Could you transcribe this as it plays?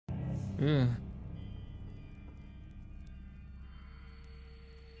Yeah.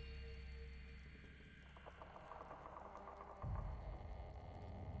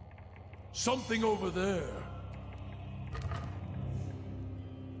 Something over there.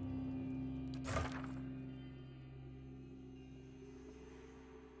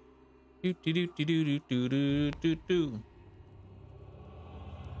 Do do do do do do do do do.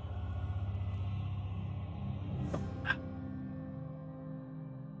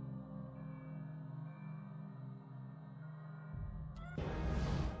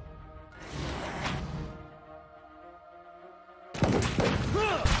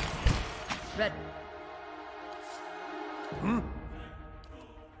 Red.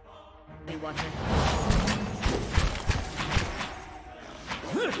 They water.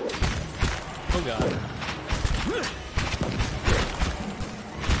 Oh god.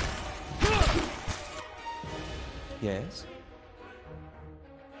 Yes?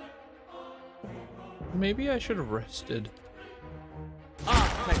 Maybe I should have rested.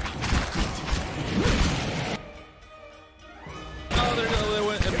 Ah, thank you. Oh, there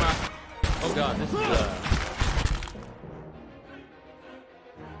went in my... Oh god, this is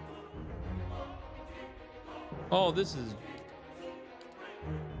Oh, this is...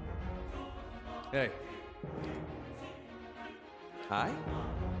 Hey. Hi?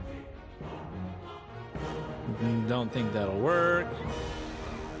 Don't think that'll work.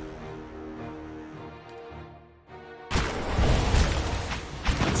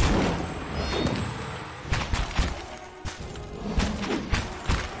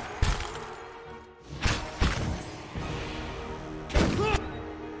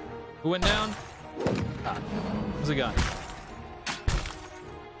 Who went down? Who's it got?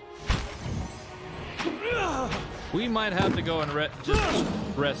 We might have to go and just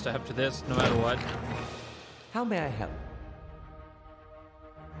rest after this, no matter what. How may I help?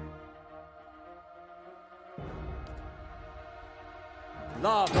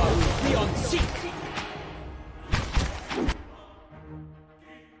 Lava will be on seek!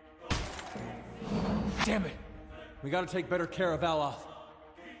 Damn it! We gotta take better care of Aloth.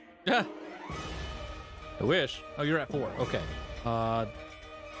 Yeah. I wish. Oh, you're at 4. Okay.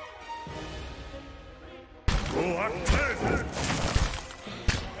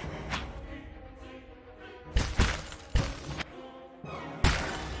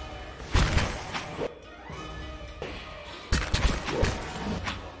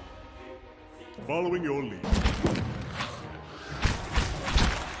 Following your lead.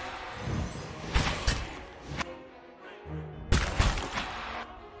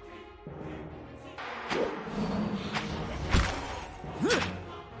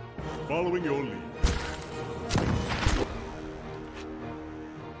 Following your lead.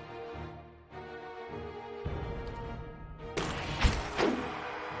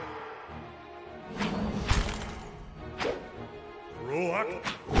 Rock.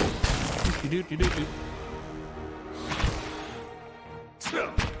 Do do do do.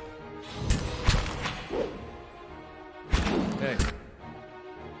 Hey.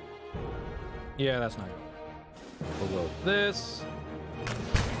 Yeah, that's not good. We'll go with this.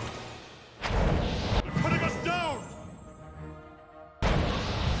 They're putting us down!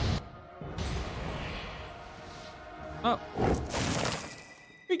 Oh.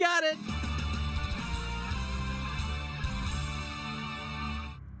 We got it!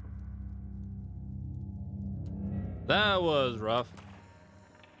 That was rough.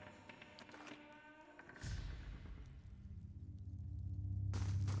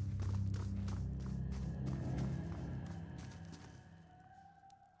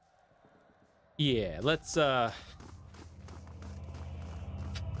 Yeah, let's go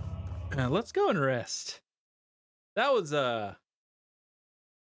and rest. That was a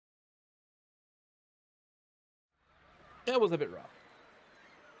bit rough.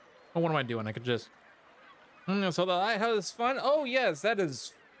 Oh, what am I doing? I could just so the lighthouse is fun. Oh yes,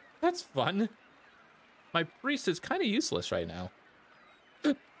 that's fun. My priest is kind of useless right now.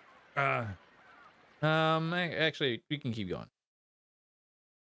 Actually, we can keep going.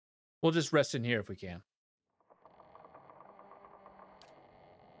 We'll just rest in here if we can.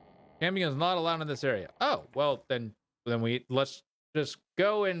 Camping is not allowed in this area. Oh, well then let's just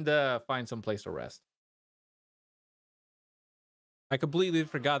go and find some place to rest. I completely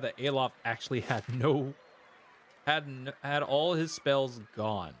forgot that Aloth actually had had all his spells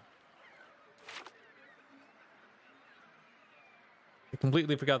gone. I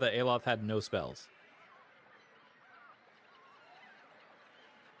completely forgot that Aloth had no spells.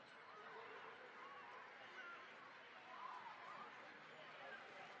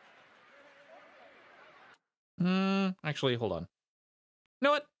 Actually, hold on. You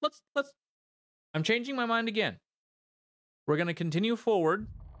know what? let's. I'm changing my mind again. We're gonna continue forward,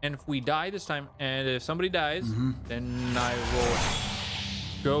 and if we die this time, and if somebody dies, then I will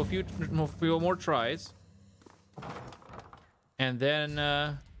go a few more tries, and then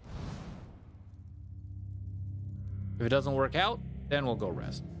if it doesn't work out, then we'll go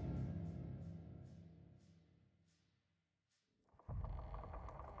rest.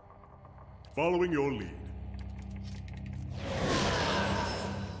 Following your lead.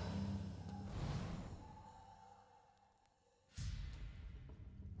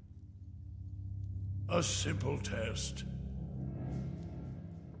 A simple test.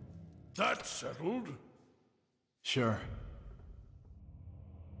 That settled? Sure.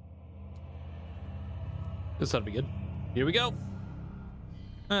 This ought to be good. Here we go.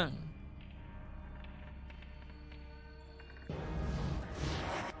 Huh.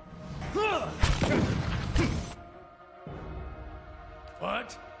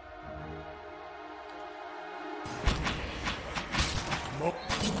 What?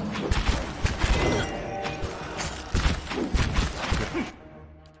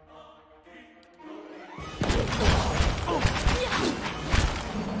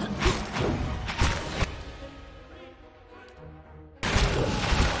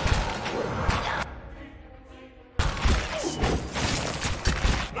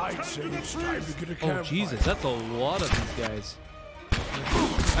 I'd say it's time to get a campfire. Oh Jesus, that's a lot of these guys.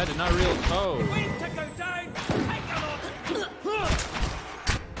 I did not realize. Oh.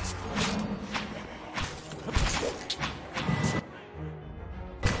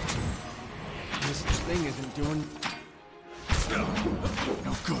 This thing isn't doing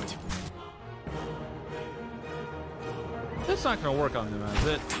no good. That's not gonna work on them, is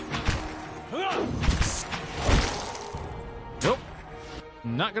it? Nope.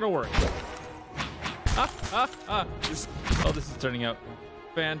 Not gonna work. Oh, this is turning out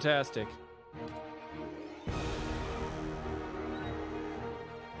fantastic.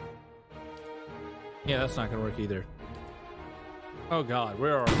 Yeah, that's not gonna work either. Oh God,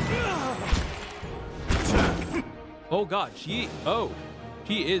 where are we? Oh God, she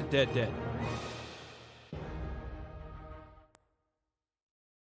is dead.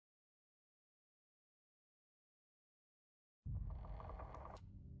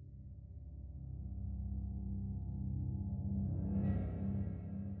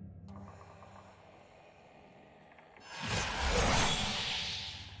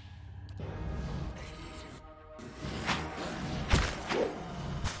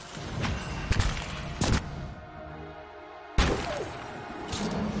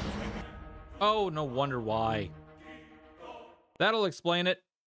 Oh, no wonder why. That'll explain it.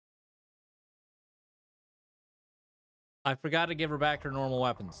 I forgot to give her back her normal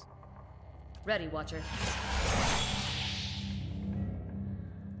weapons. Ready, Watcher.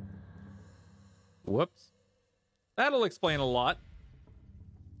 Whoops. That'll explain a lot.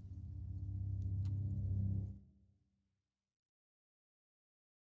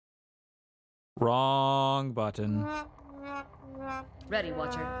 Wrong button. Ready,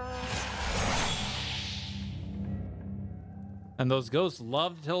 Watcher. And those ghosts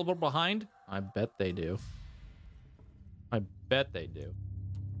love to teleport behind? I bet they do. I bet they do.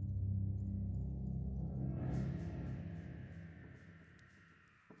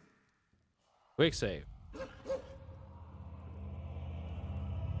 Quick save.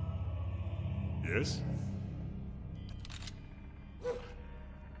 Yes?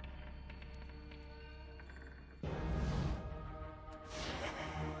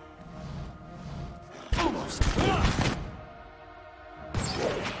 Almost.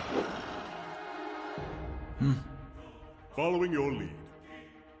 Following your lead.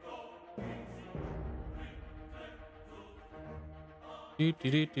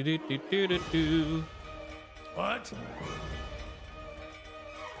 Do. What?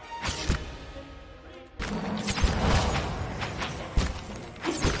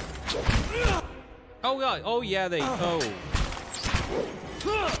 Oh God! Oh yeah, they. Oh.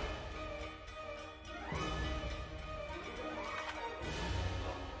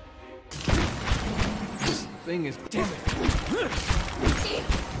 This thing is. Damn it!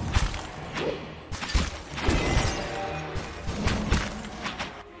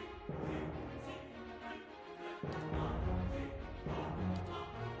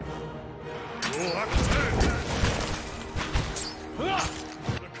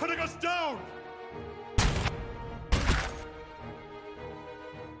 They're cutting us down!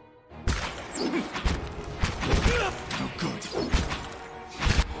 No good.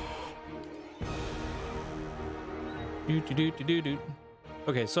 Do.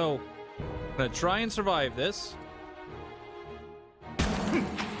 Okay, so I'm gonna try and survive this.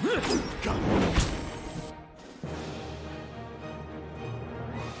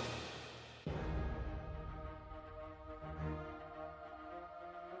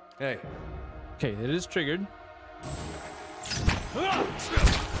 Hey. Okay, it is triggered.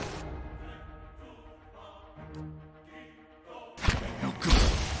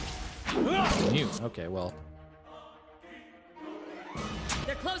 You. Okay, well.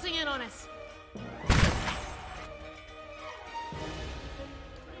 They're closing in on us.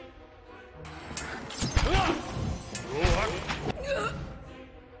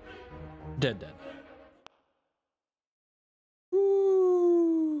 Dead.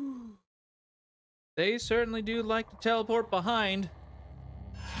 Ooh. They certainly do like to teleport behind.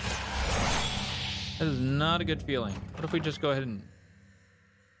 That is not a good feeling. What if we just go ahead and...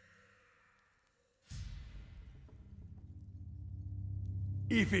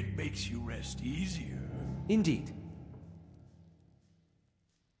 If it makes you rest easier. Indeed.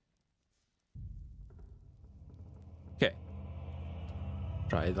 Okay.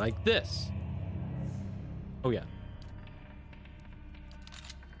 Try it like this. Oh, yeah.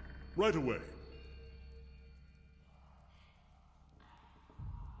 Right away.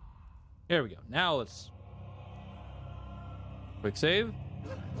 There we go. Now let's... Quick save.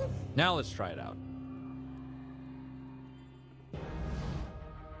 Now let's try it out.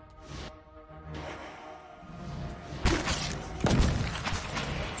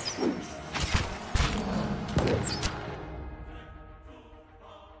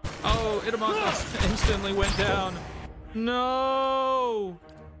 Oh, it instantly went down. No!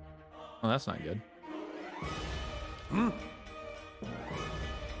 Oh, that's not good.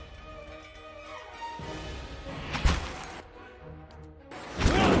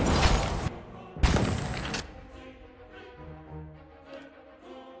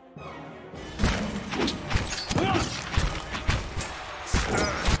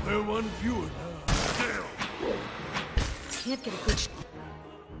 We're one fewer now. Still. Can't get a good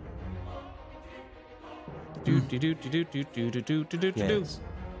Do. Yes.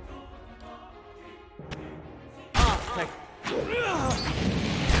 Heck.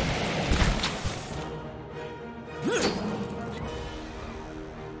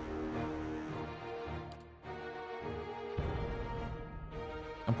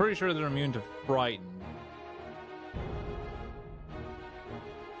 I'm pretty sure they're immune to frightened.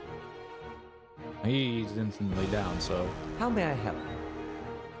 He's instantly down, so... How may I help?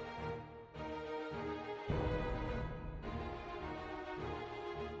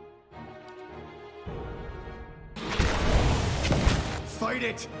 Fight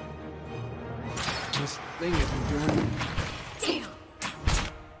it! This thing isn't doing... damn.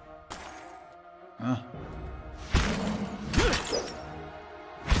 Huh?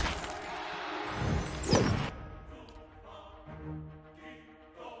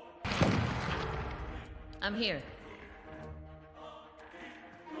 I'm here.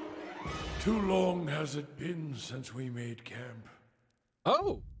 Too long has it been since we made camp.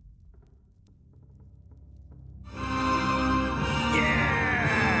 Oh!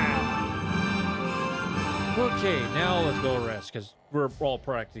 Okay, now let's go rest, because we're all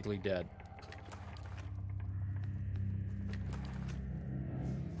practically dead.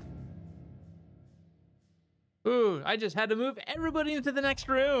 Ooh, I just had to move everybody into the next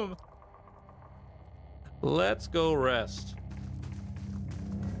room. Let's go rest.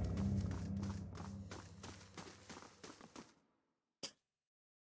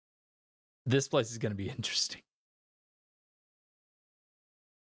 This place is going to be interesting.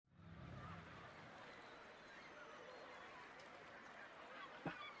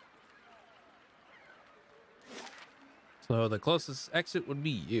 So the closest exit would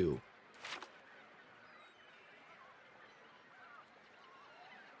be you.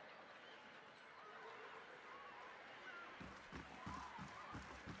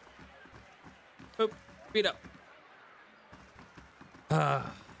 Oh, beat up.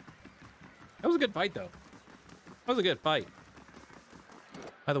 That was a good fight, though. That was a good fight.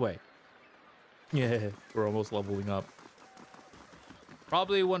 By the way, yeah, we're almost leveling up.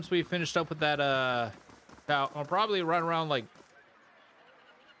 Probably once we finished up with that, I'll probably run around like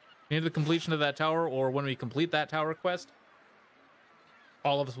near the completion of that tower, or when we complete that tower quest,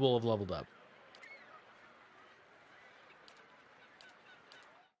 all of us will have leveled up.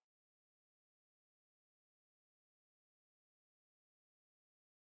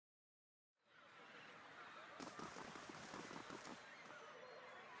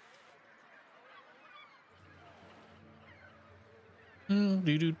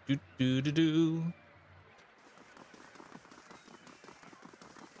 Do do do do do do.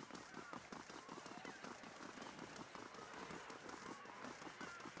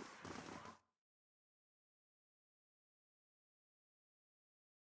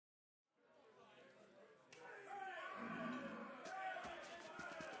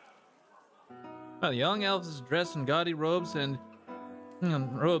 The young elf is dressed in gaudy robes and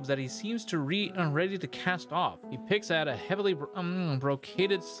robes that he seems to ready to cast off. He picks at a heavily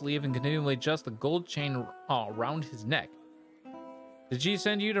brocaded sleeve and continually adjusts the gold chain around his neck. Did she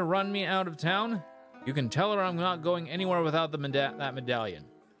send you to run me out of town? You can tell her I'm not going anywhere without that medallion.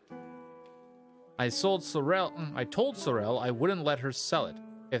 I told Sorel I wouldn't let her sell it.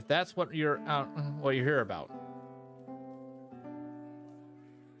 If that's what you're here about.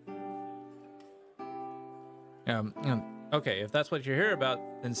 Okay, if that's what you're here about,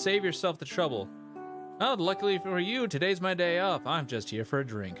 then save yourself the trouble. Oh, luckily for you, today's my day off. I'm just here for a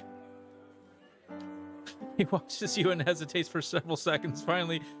drink. He watches you and hesitates for several seconds.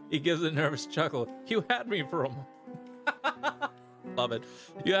 Finally, he gives a nervous chuckle. You had me for a moment. Love it.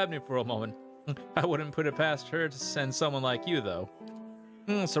 You had me for a moment. I wouldn't put it past her to send someone like you, though.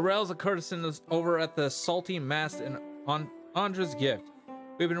 Sorel's a courtesan over at the Salty Mast and Andra's gift.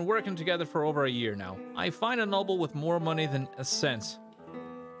 We've been working together for over a year now. I find a noble with more money than a cent.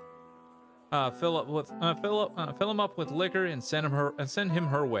 Fill him up with liquor and send him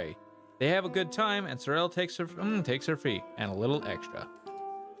her way. They have a good time, and Sorel takes her fee and a little extra.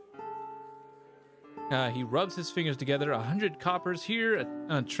 He rubs his fingers together. 100 coppers here,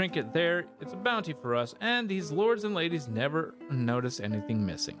 a trinket there. It's a bounty for us, and these lords and ladies never notice anything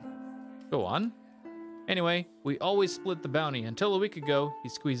missing. Go on. Anyway, we always split the bounty. Until a week ago, he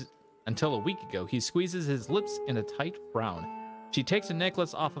squeezes his lips in a tight frown. She takes a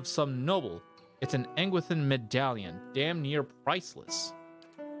necklace off of some noble. It's an Engwithan medallion, damn near priceless.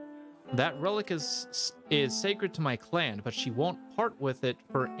 That relic is sacred to my clan, but she won't part with it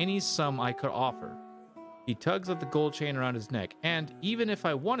for any sum I could offer. He tugs at the gold chain around his neck, and even if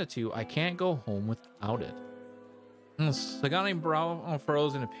I wanted to, I can't go home without it. Sagani brow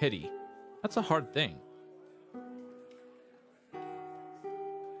furrows in a pity. That's a hard thing.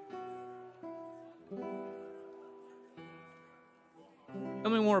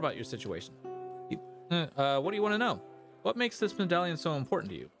 Tell me more about your situation. What do you want to know? What makes this medallion so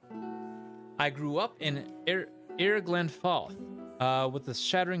important to you? I grew up in Glenfoth with the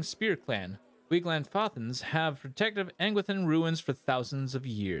Shattering Spear clan. We Glenfothans have protected Engwithan ruins for thousands of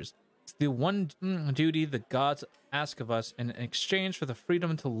years. It's the one duty the gods ask of us in exchange for the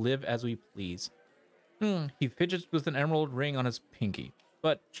freedom to live as we please. He fidgets with an emerald ring on his pinky.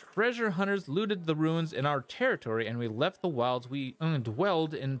 But treasure hunters looted the ruins in our territory, and we left the wilds we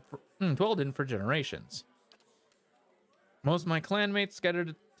dwelled in for generations. Most of my clanmates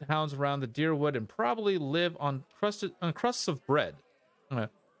scattered to towns around the Deerwood and probably live on crusts of bread.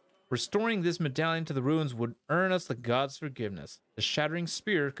 Restoring this medallion to the ruins would earn us the gods' forgiveness. The Shattering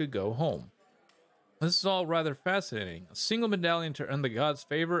Spear could go home. This is all rather fascinating. A single medallion to earn the gods'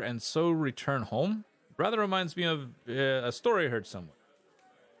 favor and so return home? Rather reminds me of a story I heard somewhere.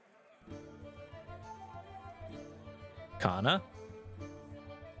 Kana?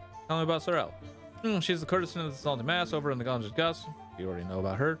 Tell me about Sorel. She's the courtesan of the Salty Mass over in the Ganges Gus. You already know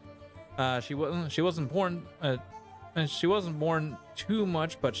about her. She wasn't born too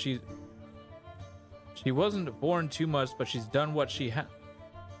much, but she's done what she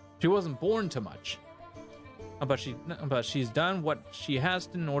wasn't born too much, but she's done what she has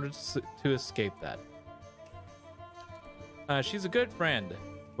in order to escape that. She's a good friend.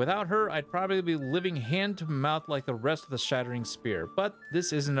 Without her, I'd probably be living hand to mouth like the rest of the Shattering Spear. But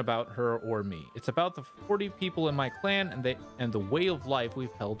this isn't about her or me. It's about the 40 people in my clan and the way of life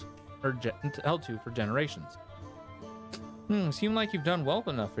we've held to for generations. Seem like you've done well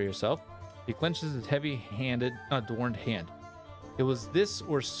enough for yourself. He clenches his heavy-handed, adorned hand. It was this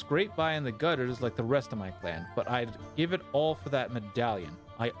or scrape by in the gutters like the rest of my clan, but I'd give it all for that medallion.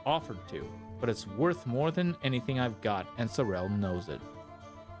 I offered to, but it's worth more than anything I've got, and Sorel knows it.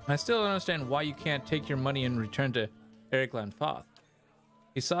 I still don't understand why you can't take your money and return to Glenfoth.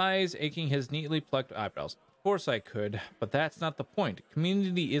 He sighs, aching his neatly plucked eyebrows. Of course I could, but that's not the point.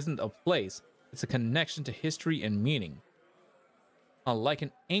 Community isn't a place, it's a connection to history and meaning. Like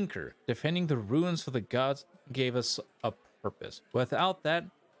an anchor, defending the ruins for the gods gave us a purpose. Without that,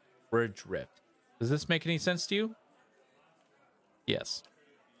 we're adrift. Does this make any sense to you? Yes.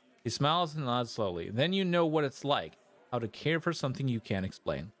 He smiles and nods slowly. Then you know what it's like. How to care for something you can't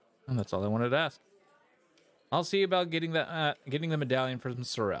explain. And that's all I wanted to ask. I'll see about getting the medallion from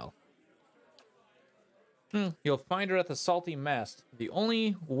Sorel. You'll find her at the Salty Mast. The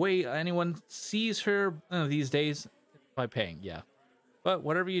only way anyone sees her these days is by paying, yeah. But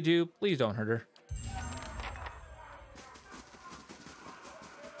whatever you do, please don't hurt her.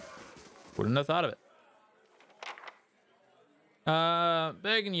 Wouldn't have thought of it.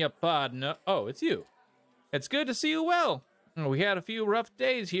 Begging your pardon. Oh, it's you. It's good to see you well. We had a few rough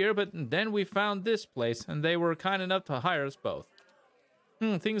days here, but then we found this place, and they were kind enough to hire us both.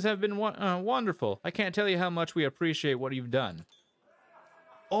 Things have been wonderful. I can't tell you how much we appreciate what you've done.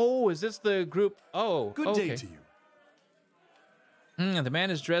 Oh, is this the group? Oh, Good okay. day to you. The man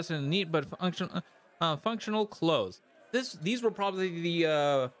is dressed in neat but functional clothes. These were probably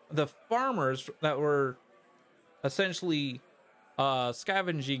the farmers that were essentially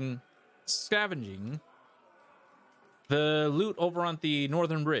scavenging the loot over on the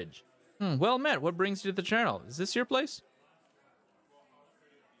northern bridge. Well met. What brings you to the channel? Is this your place?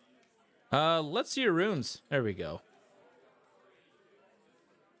 Let's see your runes. There we go.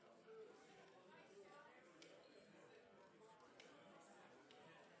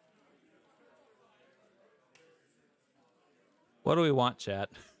 What do we want, chat?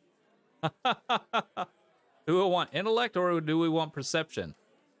 Do we want intellect or do we want perception?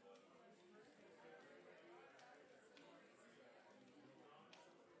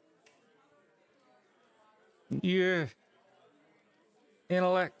 Yeah.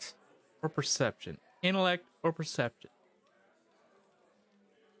 Intellect or perception? Intellect or perception?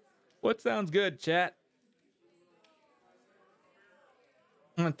 What sounds good, chat?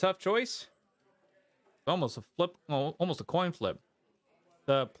 Tough choice. Almost a flip. Almost a coin flip.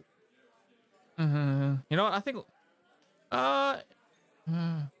 You know what? I think. You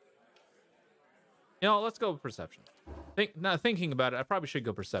know, let's go with perception. Thinking about it, I probably should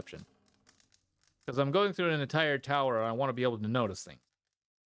go perception. Because I'm going through an entire tower and I want to be able to notice things.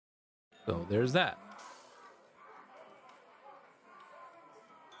 So there's that.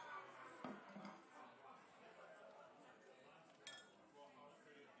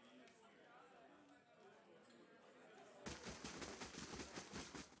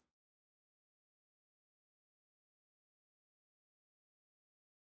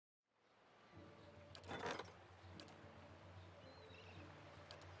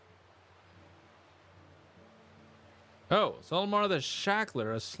 Oh, Solomar the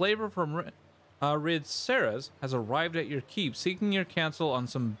Shackler, a slaver from Ridseras, has arrived at your keep, seeking your counsel on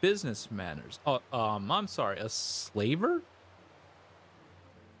some business matters. I'm sorry, a slaver?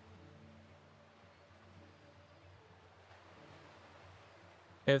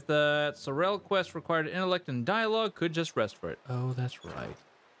 If the Sorrel quest required intellect and dialogue, could just rest for it. Oh, that's right.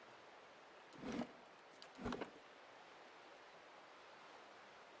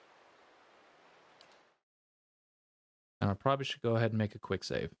 And I probably should go ahead and make a quick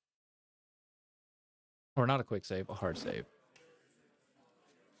save. Or not a quick save, a hard save.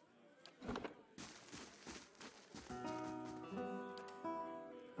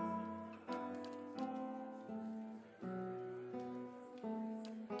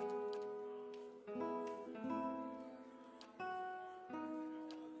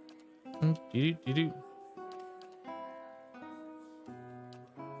 Do-do-do-do.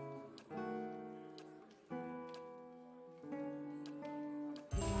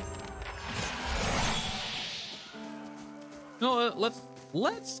 No,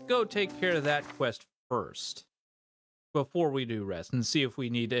 let's go take care of that quest first before we do rest and see if we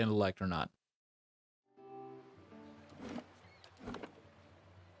need intellect or not.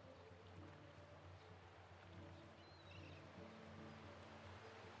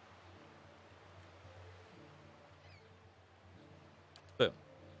 Boom.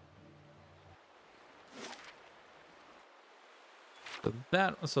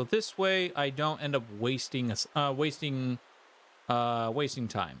 So this way I don't end up wasting wasting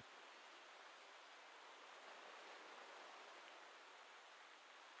time.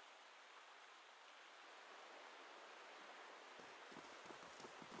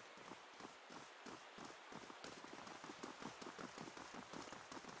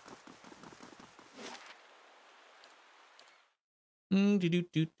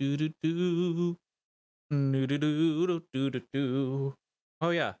 Oh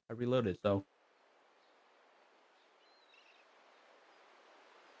yeah, I reloaded, so.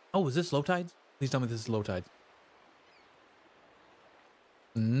 Oh, is this low tides? Please tell me this is low tides.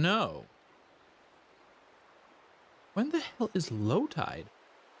 No. When the hell is low tide?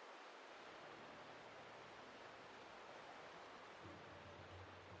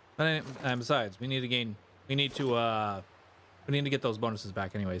 And besides, we need to get those bonuses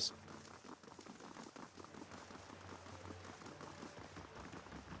back anyways.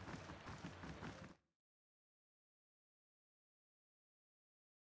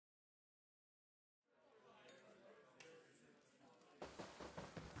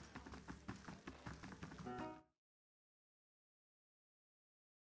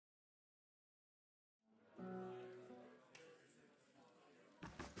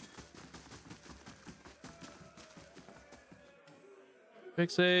 Quick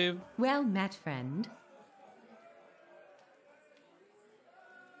save. Well met, friend.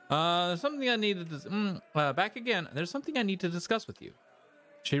 Something I needed to... back again. There's something I need to discuss with you.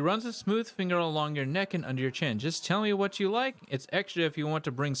 She runs a smooth finger along your neck and under your chin. Just tell me what you like. It's extra if you want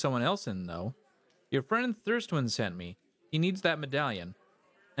to bring someone else in, though. Your friend Thirstwind sent me. He needs that medallion.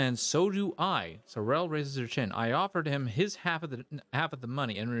 And so do I. Sorrel raises her chin. I offered him his half of the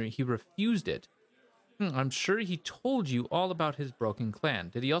money, and he refused it. I'm sure he told you all about his broken clan.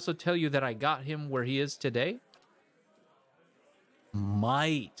 Did he also tell you that I got him where he is today?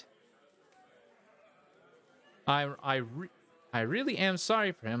 Might. I really am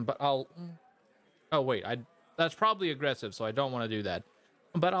sorry for him, but I'll... Oh, wait. That's probably aggressive, so I don't want to do that.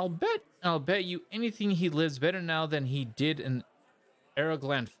 But I'll bet you anything he lives better now than he did in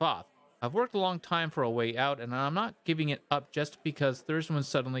Araglan Foth. I've worked a long time for a way out, and I'm not giving it up just because Thursman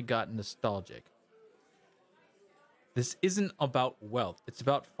suddenly got nostalgic. This isn't about wealth. It's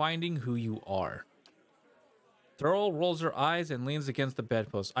about finding who you are. Thurl rolls her eyes and leans against the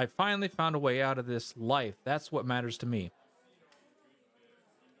bedpost. I finally found a way out of this life. That's what matters to me.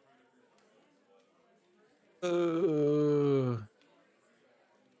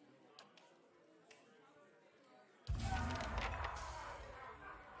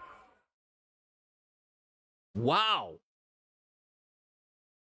 Wow.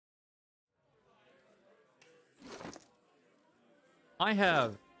 I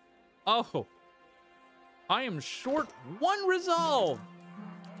have... Oh. I am short 1 resolve.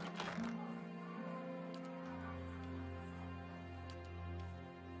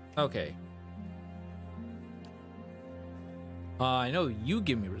 Okay. I know you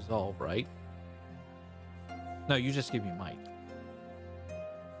give me resolve, right? No, you just give me might.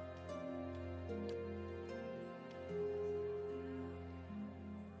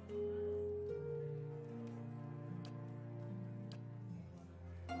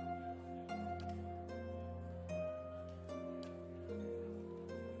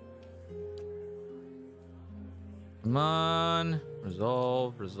 Come on.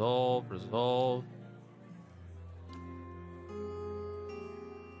 Resolve, resolve, resolve.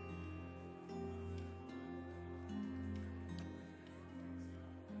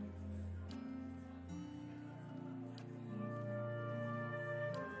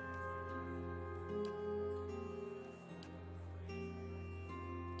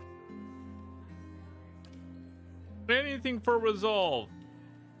 Anything for resolve.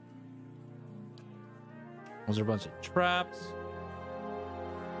 Those are a bunch of traps.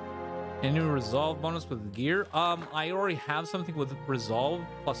 Any resolve bonus with gear? I already have something with resolve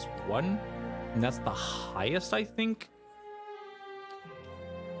 +1, and that's the highest, I think.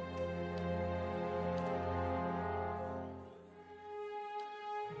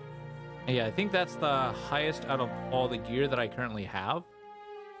 Yeah, I think that's the highest out of all the gear that I currently have.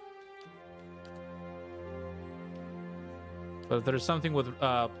 But if there's something with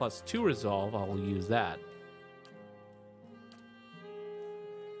 +2 resolve, I'll use that.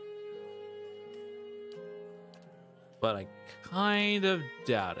 But I kind of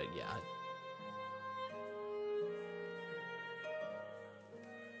doubt it, yeah.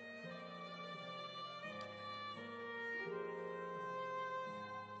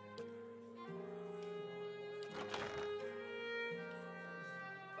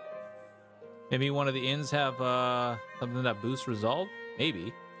 Maybe one of the inns have something that boosts resolve.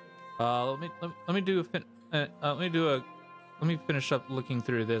 Maybe. Let me finish up looking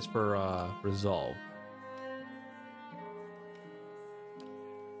through this for resolve.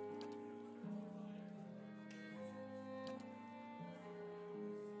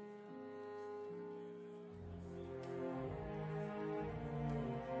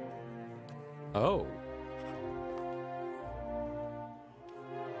 Oh.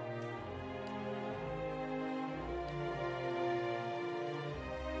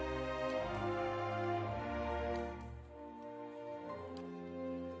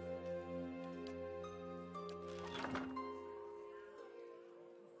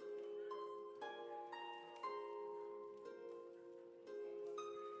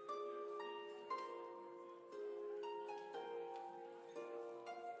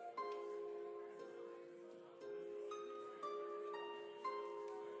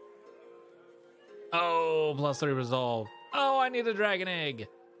 Oh, +3 resolve. Oh, I need a dragon egg.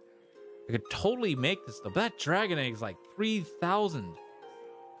 I could totally make this though. But that dragon egg is like 3,000.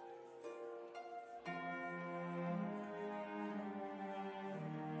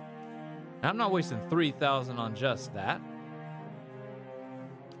 I'm not wasting 3,000 on just that.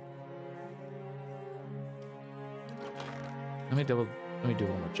 Let me do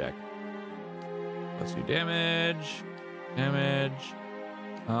one more check. Let's do damage. Damage.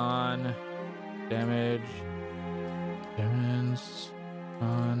 On. Damage. Endurance.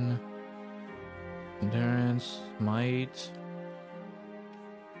 On. Endurance. Might.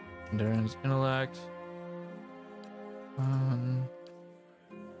 Endurance. Intellect. On.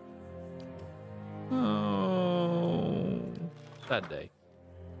 Oh. That day.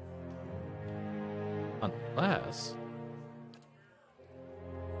 Unless.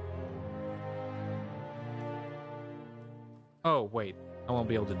 Oh, wait. I won't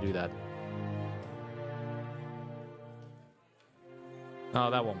be able to do that. Oh,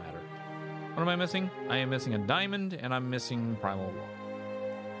 that won't matter. What am I missing? I am missing a diamond, and I'm missing primal rock.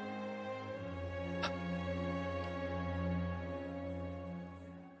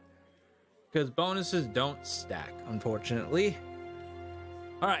 Because bonuses don't stack, unfortunately.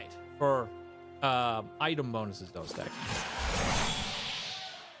 All right, for item bonuses don't stack.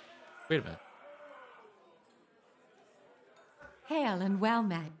 Wait a minute. Hail and well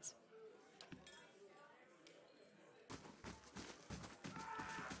met.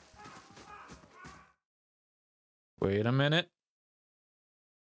 Wait a minute.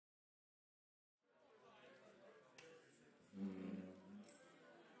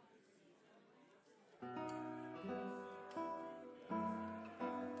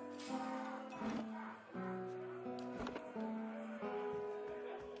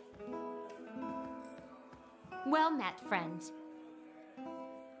 Well met, friend.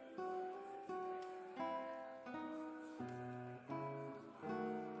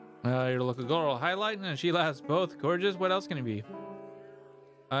 Your local girl highlighting, and she laughs. Both gorgeous. What else can it be?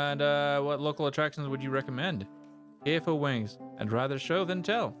 And what local attractions would you recommend? KFO wings. I'd rather show than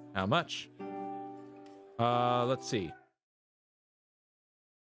tell. How much? Let's see.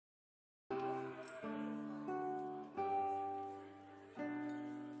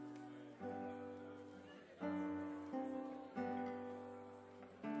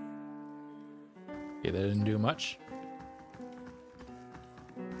 Okay, that didn't do much.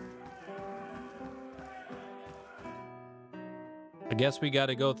 I guess we got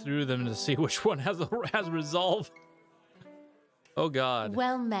to go through them to see which one has resolve. Oh God.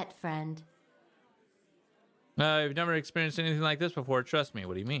 Well met, friend. I've never experienced anything like this before. Trust me.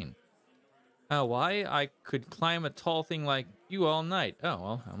 What do you mean? Why? I could climb a tall thing like you all night. Oh,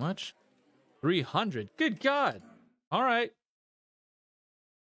 well, how much? 300. Good God. All right.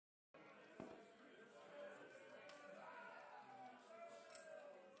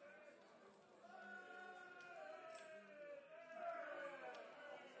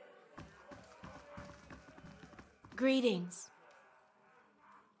 Greetings.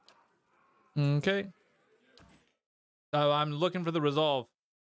 Okay. I'm looking for the resolve.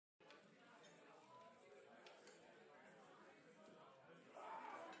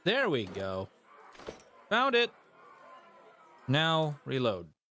 There we go. Found it. Now reload.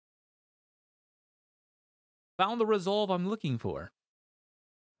 Found the resolve I'm looking for.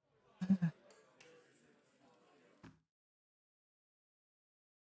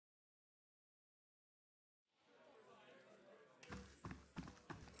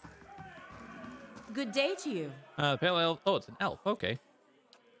 Good day to you. Pale elf. Oh, it's an elf. Okay.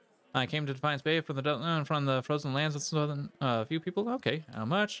 I came to Defiance Bay from the frozen lands of southern few people. Okay. How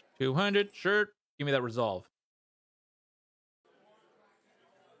much? 200. Sure. Give me that resolve.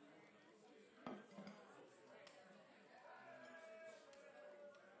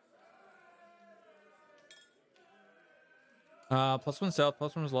 +1 stealth,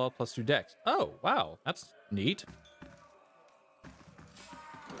 +1 resolve, +2 dex. Oh, wow. That's neat.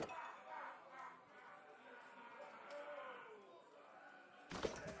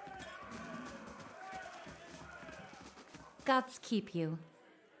 Gods keep you.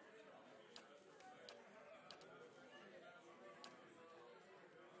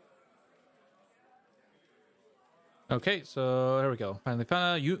 Okay, so there we go. Finally found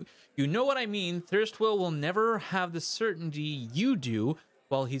out. You know what I mean. Thirstwell will never have the certainty you do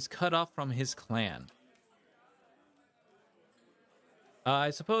while he's cut off from his clan. I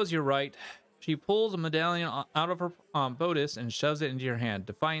suppose you're right. She pulls a medallion out of her bodice and shoves it into your hand.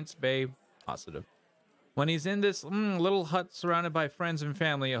 Defiance Bay, positive. When he's in this little hut surrounded by friends and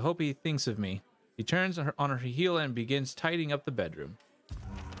family, I hope he thinks of me. He turns on her heel and begins tidying up the bedroom.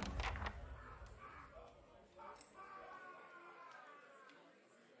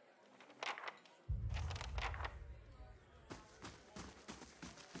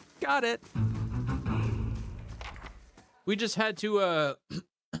 Got it. We just had to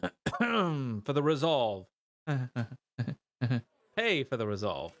for the resolve. Hey, for the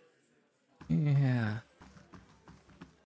resolve. Yeah.